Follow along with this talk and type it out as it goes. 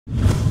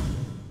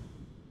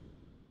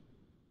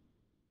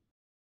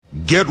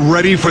Get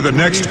ready for the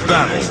next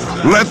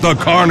battle. Let the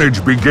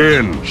carnage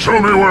begin. Show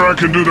me where I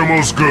can do the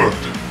most good.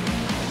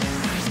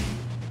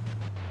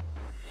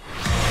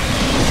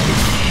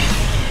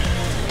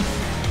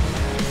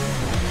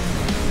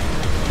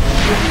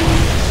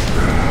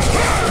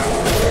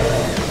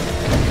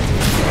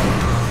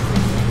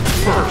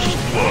 First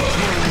blood.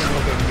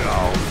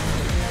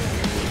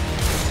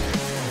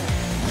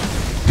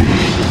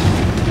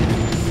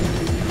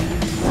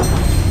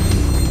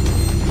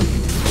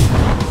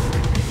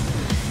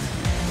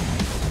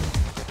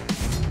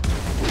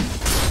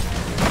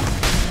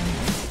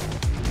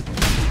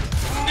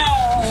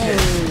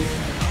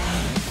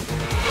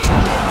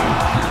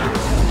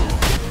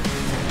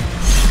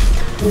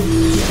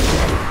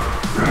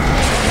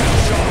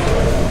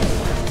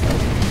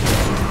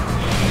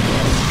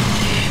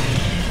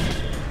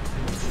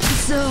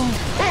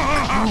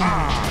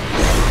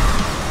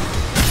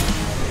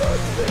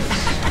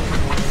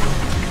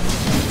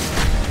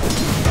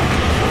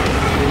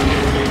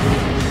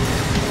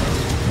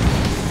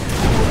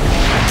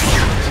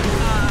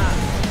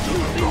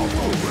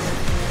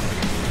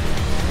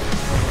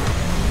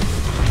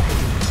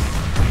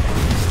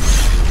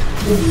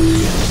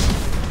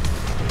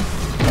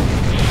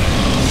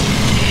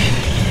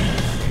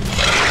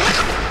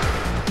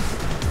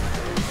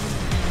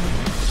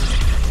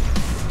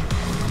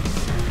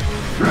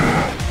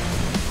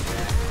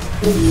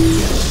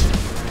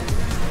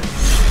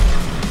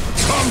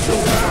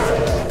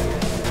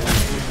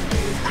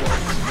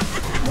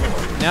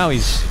 Now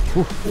he's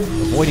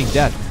avoiding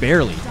death,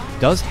 barely.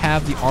 Does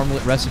have the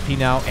armlet recipe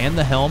now and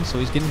the helm, so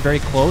he's getting very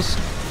close.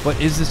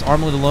 But is this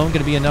armlet alone going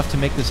to be enough to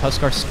make this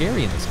Huskar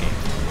scary in this game?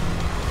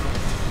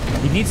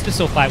 He needs to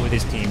still fight with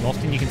his team.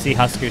 Often you can see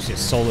Huskers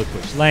just solo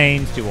push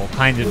lanes, do all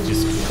kinds of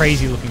just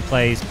crazy looking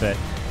plays, but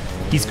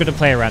he's got to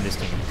play around his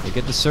team. They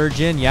get the surge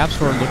in.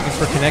 YapzOr looking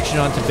for connection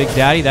onto Big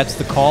Daddy. That's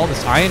the call.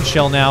 This Ion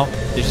Shell now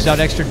dishes out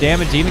extra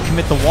damage to even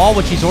commit the wall,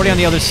 which he's already on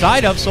the other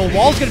side of. So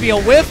wall's going to be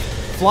a whiff.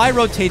 Fly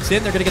rotates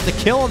in. They're going to get the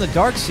kill on the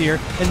Darkseer,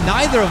 and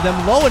neither of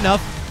them low enough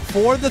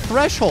for the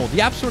threshold.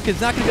 YapzOr is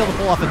not going to be able to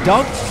pull off a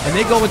dunk, and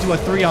they go into a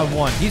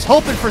 3-on-1. He's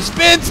hoping for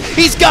spins.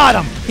 He's got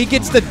him. He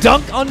gets the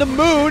dunk on the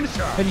moon,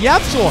 and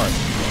YapzOr,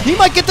 he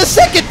might get the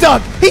second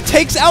dunk. He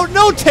takes out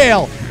No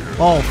Tail.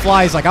 Oh,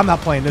 Fly's like, I'm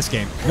not playing this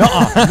game.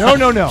 No,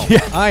 no, no.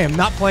 Yeah. I am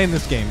not playing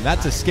this game.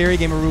 That's a scary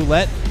game of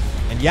roulette.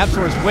 And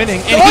YapzOr is winning,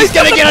 and he's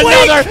going to get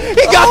another.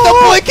 He got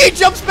the blink. He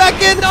jumps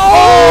back in.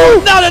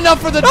 Oh, not enough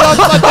for the dunk,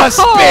 but the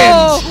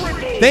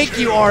spins. Thank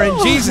you,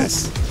 RNG.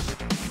 Jesus.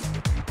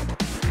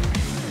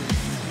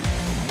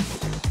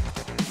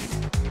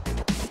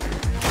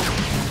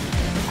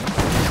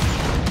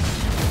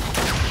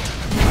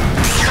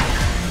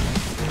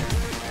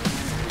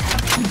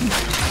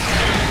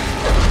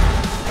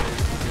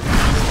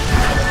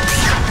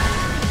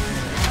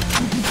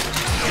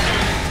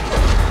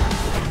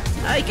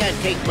 I can't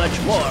take much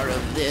more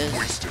of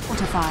this.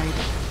 Fortified.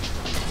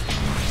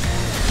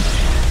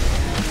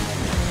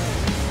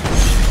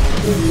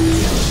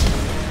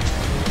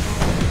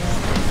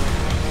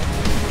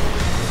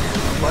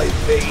 My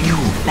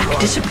veins. Lack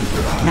discipline.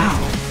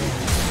 Now.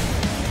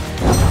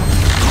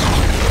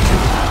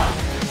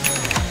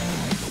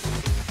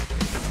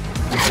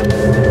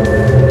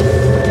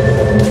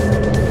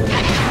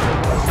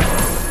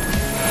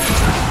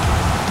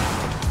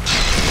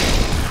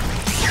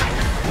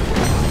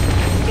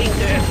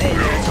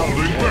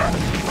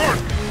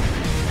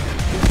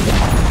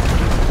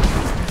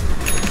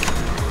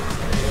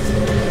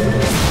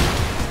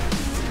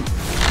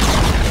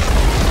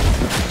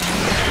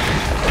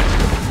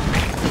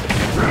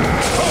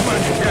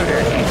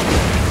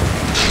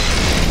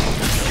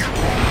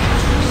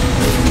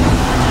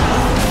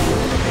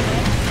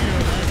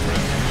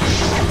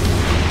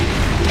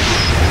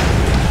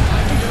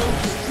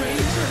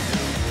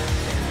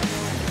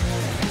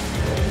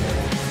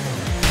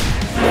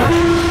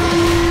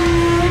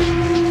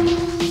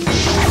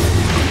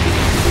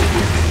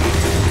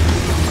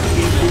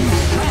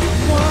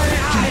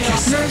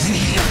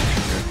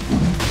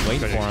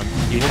 Waiting for him.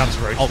 He comes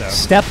Roach, though.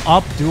 Step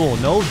up duel.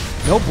 No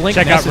blink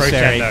Check out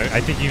necessary. Roach, though.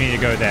 I think you need to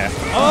go there.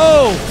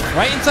 Oh,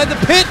 right inside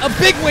the pit, a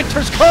big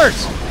Winter's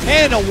Curse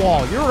and a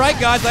wall. You're right,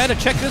 guys. I had to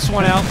check this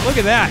one out. Look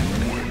at that.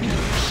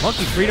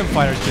 Monkey Freedom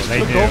Fighters just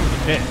took over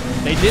the pit.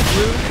 They did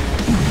lose.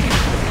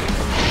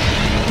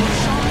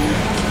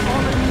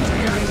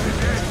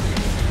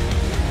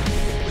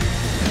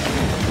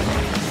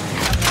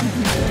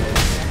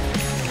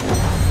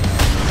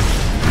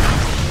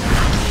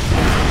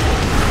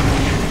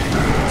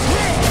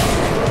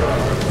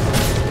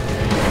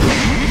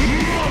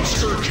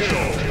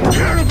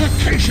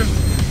 Purification!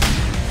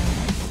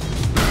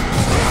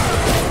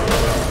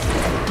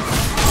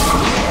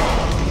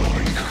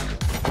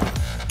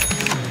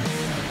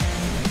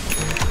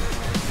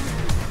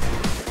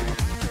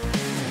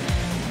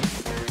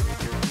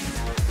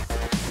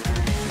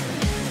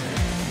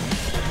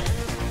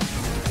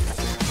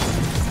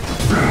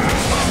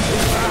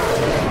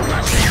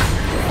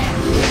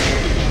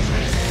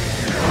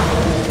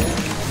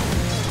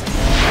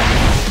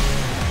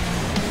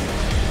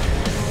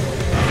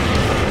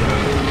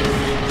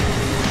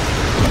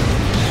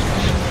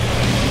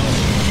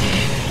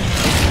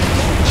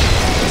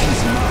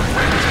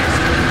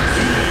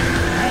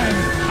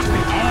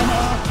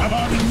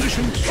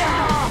 patience.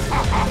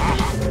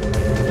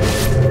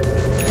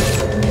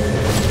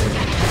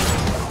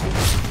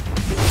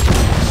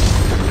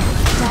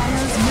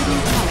 Dire's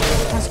middle tower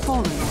has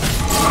fallen.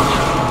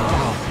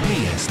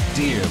 Yes,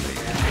 dearly.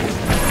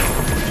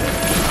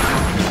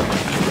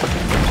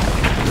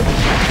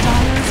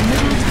 Dire's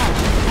middle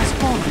tower has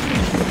fallen.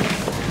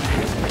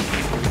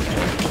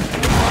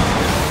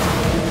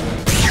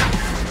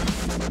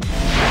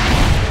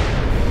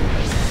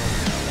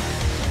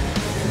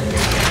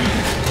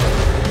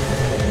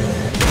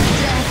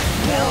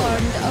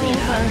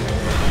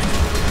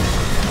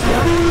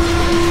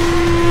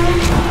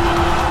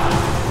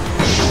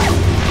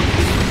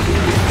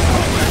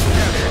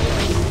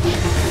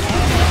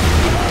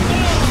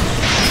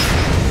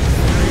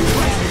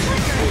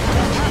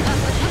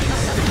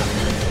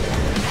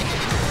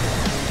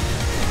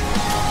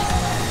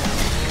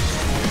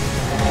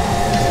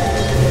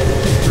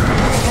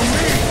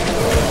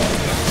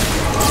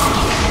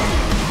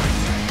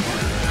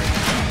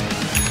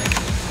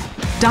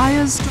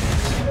 Dire's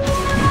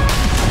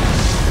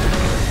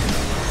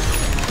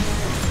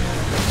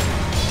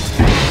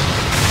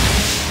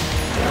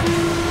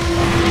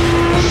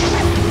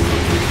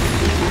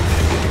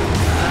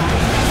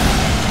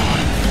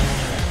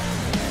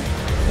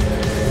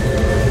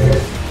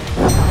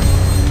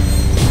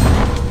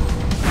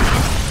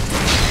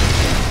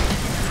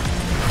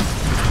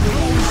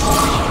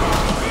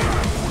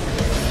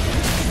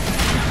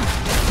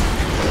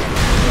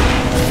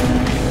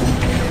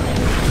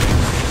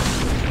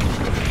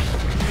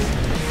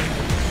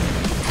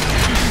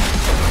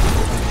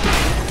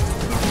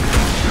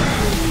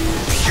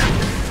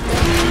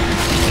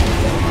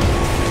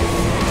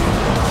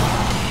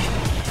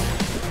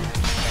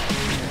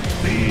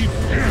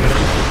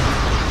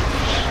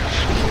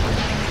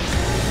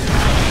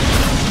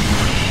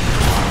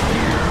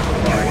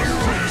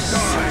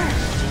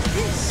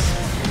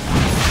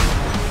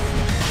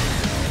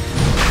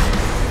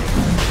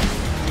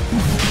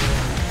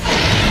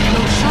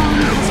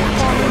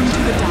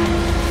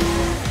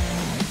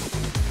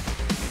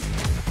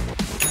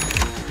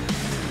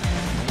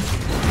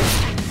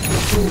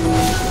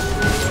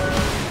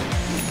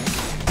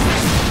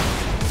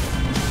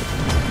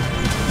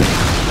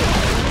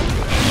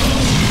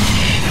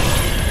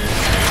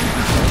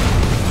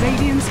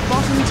Radiant's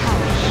bottom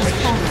tower has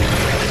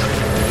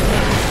fallen.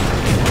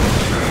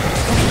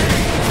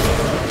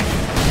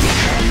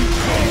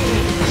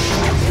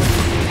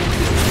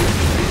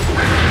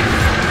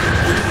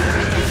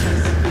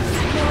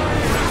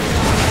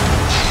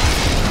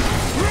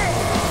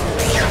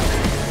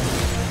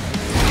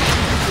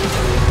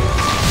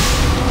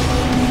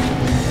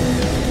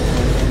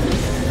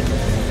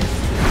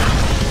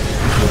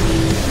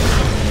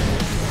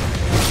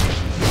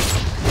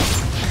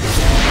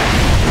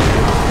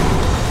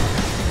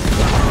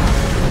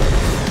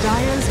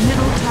 Dire's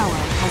middle tower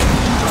has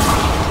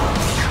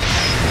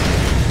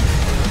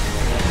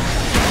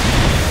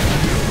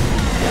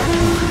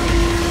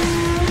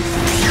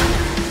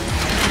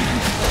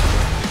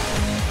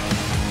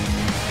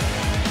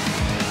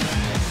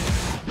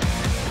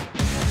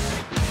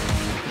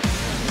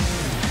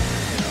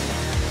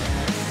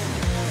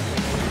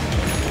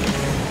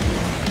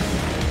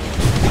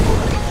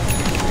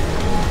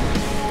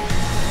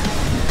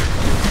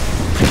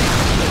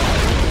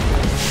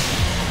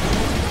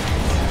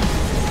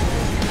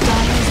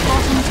Dire's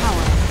bottom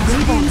tower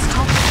has Radiant's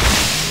top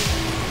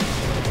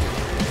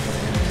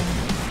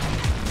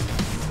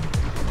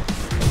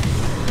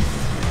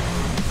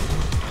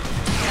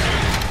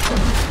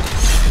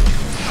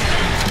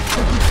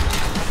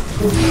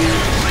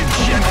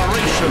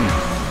Regeneration!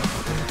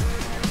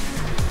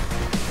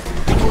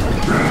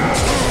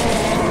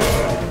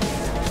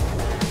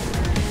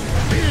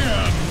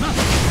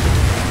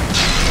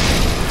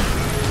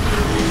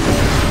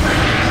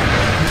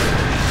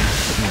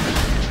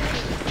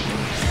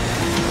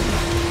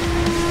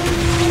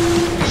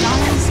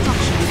 Dire's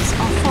structures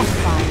are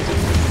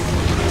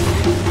fortified.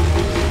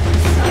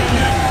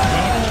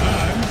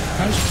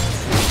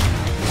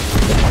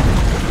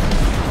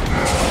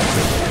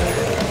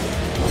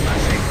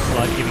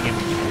 Blood giving him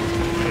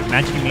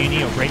magic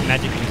immunity or great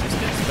magic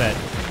resistance, but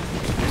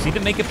we'll see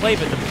them make a play,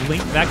 but the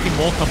Blink Vacuum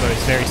Wall combo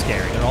is very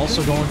scary. They're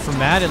also going for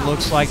Matt. It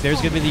looks like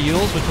there's going to be the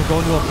Yules, which will go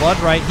into a Blood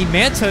Right. He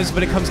mantas,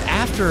 but it comes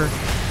after,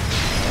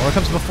 or it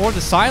comes before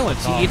the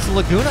Silence. He eats the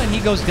Laguna, and he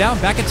goes down.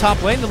 Back at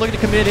top lane, they're looking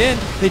to commit in.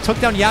 They took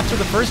down Yapster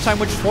the first time,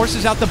 which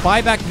forces out the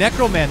buyback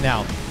Necroman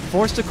now.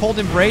 Forced to Cold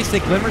Embrace. They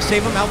Glimmer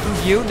save him out from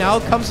view. Now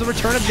comes the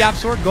return of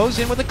Yapsor. Goes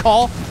in with a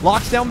call.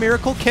 Locks down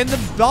Miracle. Can the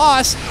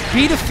boss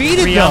be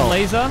defeated, Freon though?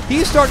 laser.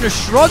 He's starting to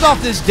shrug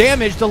off this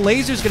damage. The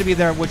laser's going to be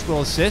there, which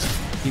will assist.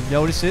 He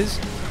notices.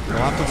 He'll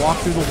have to walk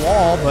through the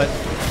wall, but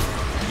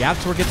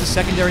Yapsor gets a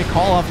secondary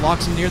call off.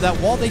 Locks him near that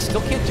wall. They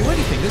still can't do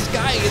anything. This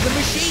guy is a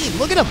machine.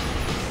 Look at him.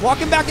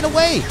 Walking back and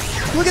away.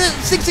 Look at it.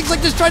 6-6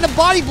 like just trying to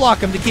body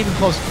block him to keep him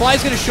close.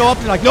 Fly's going to show up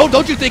and like, no,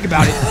 don't you think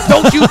about it.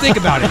 Don't you think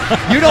about it.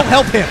 You don't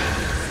help him.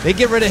 They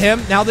get rid of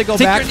him. Now they go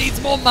Tinker back. needs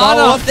more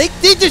Follow mana. up. They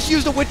just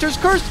used the Winter's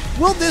Curse.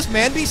 Will this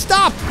man be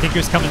stopped?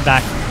 Tinker's coming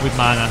back with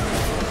mana.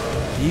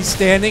 He's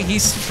standing.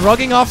 He's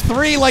shrugging off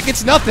 3 like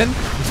it's nothing.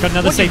 He's got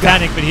another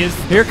Satanic, but he is...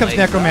 Here comes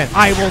Necroman.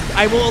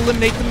 I will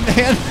eliminate the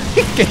man.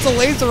 He gets a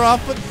laser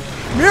off, but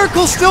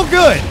Miracle's still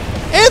good.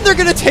 And they're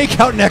going to take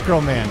out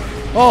Necroman.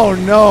 Oh,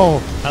 no.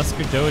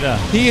 Husker Dota.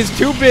 He is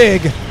too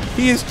big.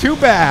 He is too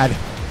bad.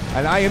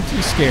 And I am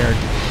too scared.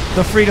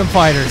 The Freedom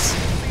Fighters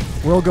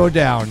will go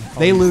down.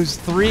 They lose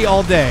 3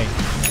 all day.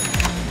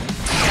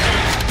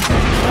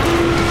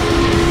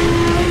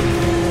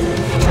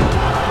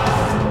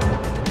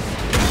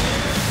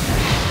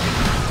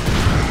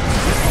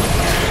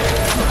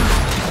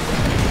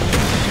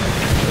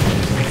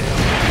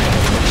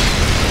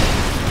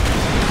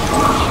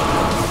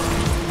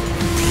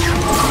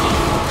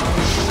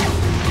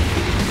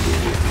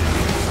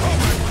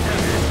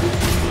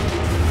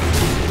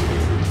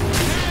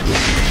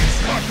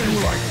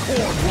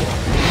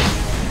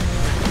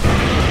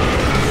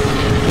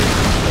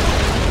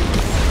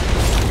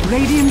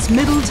 Radiant's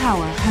middle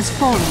tower has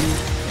fallen.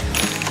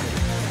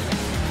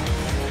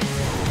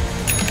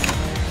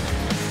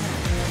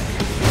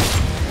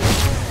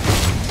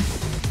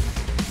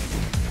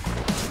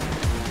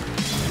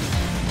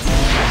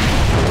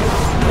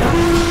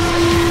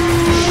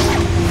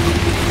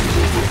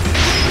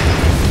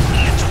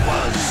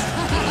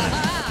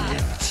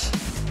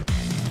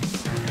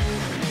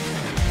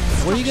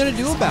 What are you going to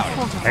do about it?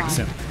 Hex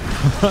him.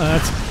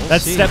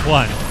 that's see. step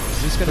 1.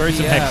 Is this going to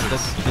be Some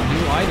hexes. the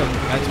new item?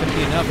 That's going to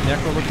be enough.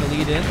 Necro looking to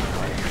lead in.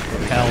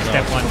 Repel, though.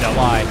 Step 1 double.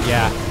 Fly.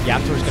 Yeah.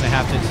 Yaptor's going to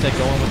have to instead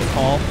go in with the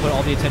call, put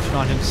all the attention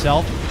on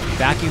himself.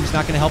 Vacuum's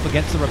not going to help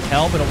against the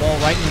repel, but a wall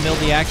right in the middle of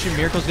the action.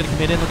 Miracle's going to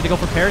commit in, looking to go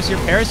for Paris here.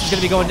 Paris is going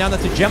to be going down.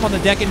 That's a gem on the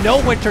deck, and no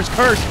Winter's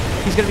Curse.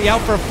 He's going to be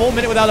out for a full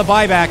minute without a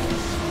buyback.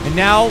 And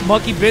now,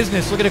 Monkey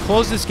Business looking to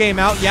close this game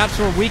out.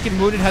 Yaptor, weak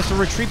and wounded, has to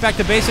retreat back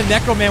to base, and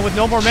Necroman with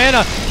no more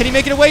mana. Can he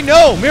make it away?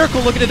 No!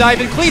 Miracle looking to dive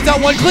in. Cleans out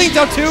 1, cleans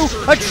out 2.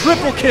 A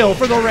triple kill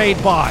for the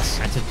raid boss.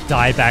 That's a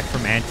dieback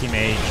from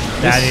Anti-Mage.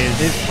 That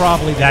is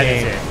probably the that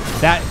game. is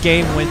it. That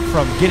game went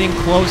from getting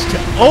close to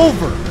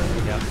over.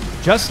 Yep.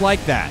 Just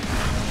like that.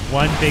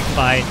 One big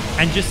fight,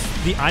 and just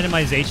the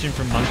itemization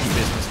from Monkey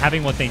Business,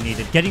 having what they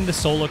needed, getting the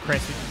solo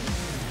crest.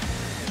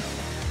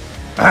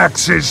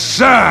 Axe is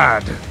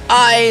sad.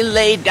 I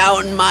lay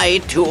down my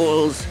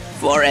tools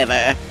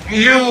forever.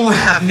 You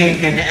have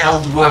made an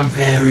Eldworm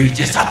very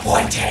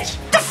disappointed.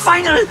 The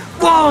final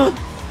wall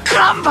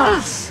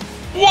crumbles.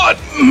 What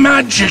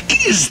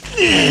magic is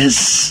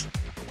this?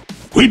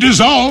 We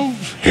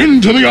dissolve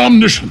into the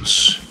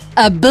omniscience.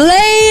 A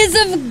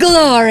blaze of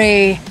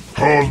glory.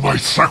 All my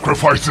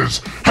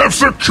sacrifices have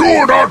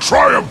secured our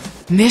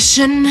triumph.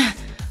 Mission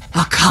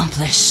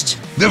accomplished.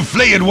 The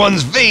flayed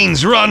one's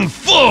veins run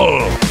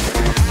full.